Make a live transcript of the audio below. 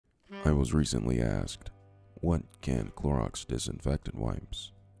I was recently asked, what can Clorox Disinfectant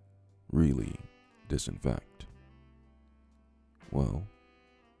Wipes really disinfect? Well,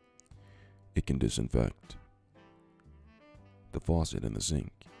 it can disinfect the faucet in the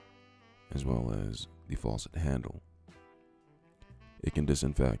sink, as well as the faucet handle. It can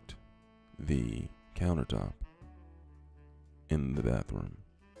disinfect the countertop in the bathroom.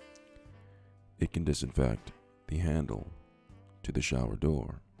 It can disinfect the handle to the shower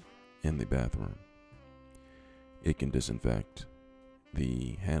door in the bathroom. It can disinfect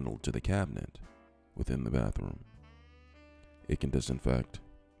the handle to the cabinet within the bathroom. It can disinfect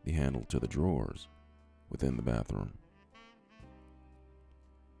the handle to the drawers within the bathroom.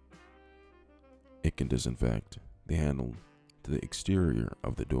 It can disinfect the handle to the exterior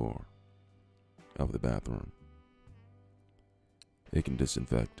of the door of the bathroom. It can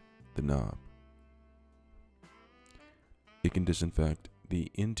disinfect the knob. It can disinfect the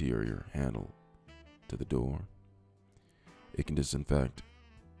interior handle to the door. It can disinfect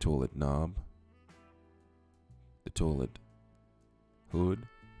toilet knob, the toilet hood,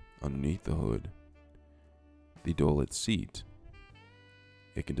 underneath the hood, the toilet seat.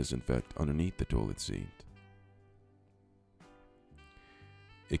 It can disinfect underneath the toilet seat.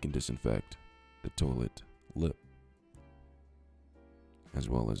 It can disinfect the toilet lip, as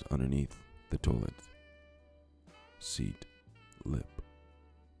well as underneath the toilet seat lip.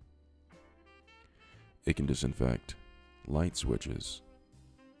 It can disinfect light switches.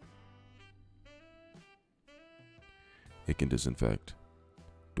 It can disinfect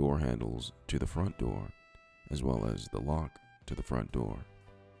door handles to the front door, as well as the lock to the front door.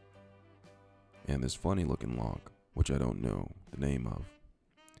 And this funny looking lock, which I don't know the name of.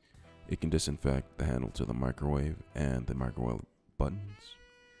 It can disinfect the handle to the microwave and the microwave buttons.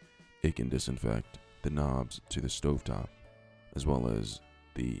 It can disinfect the knobs to the stovetop, as well as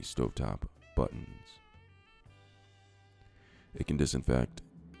the stovetop buttons. It can disinfect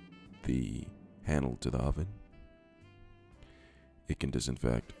the handle to the oven. It can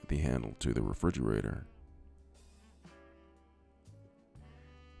disinfect the handle to the refrigerator.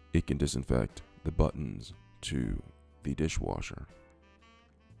 It can disinfect the buttons to the dishwasher.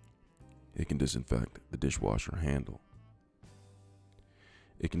 It can disinfect the dishwasher handle.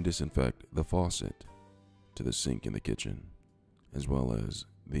 It can disinfect the faucet to the sink in the kitchen, as well as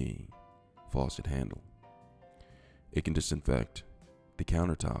the faucet handle. It can disinfect the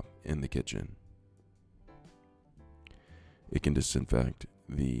countertop in the kitchen. It can disinfect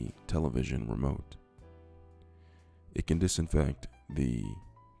the television remote. It can disinfect the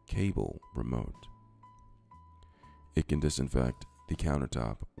cable remote. It can disinfect the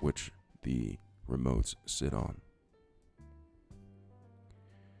countertop which the remotes sit on.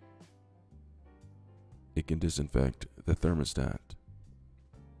 It can disinfect the thermostat.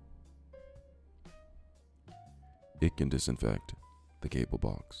 It can disinfect the cable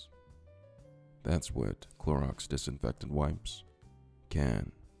box. That's what Clorox Disinfectant Wipes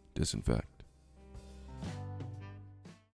can disinfect.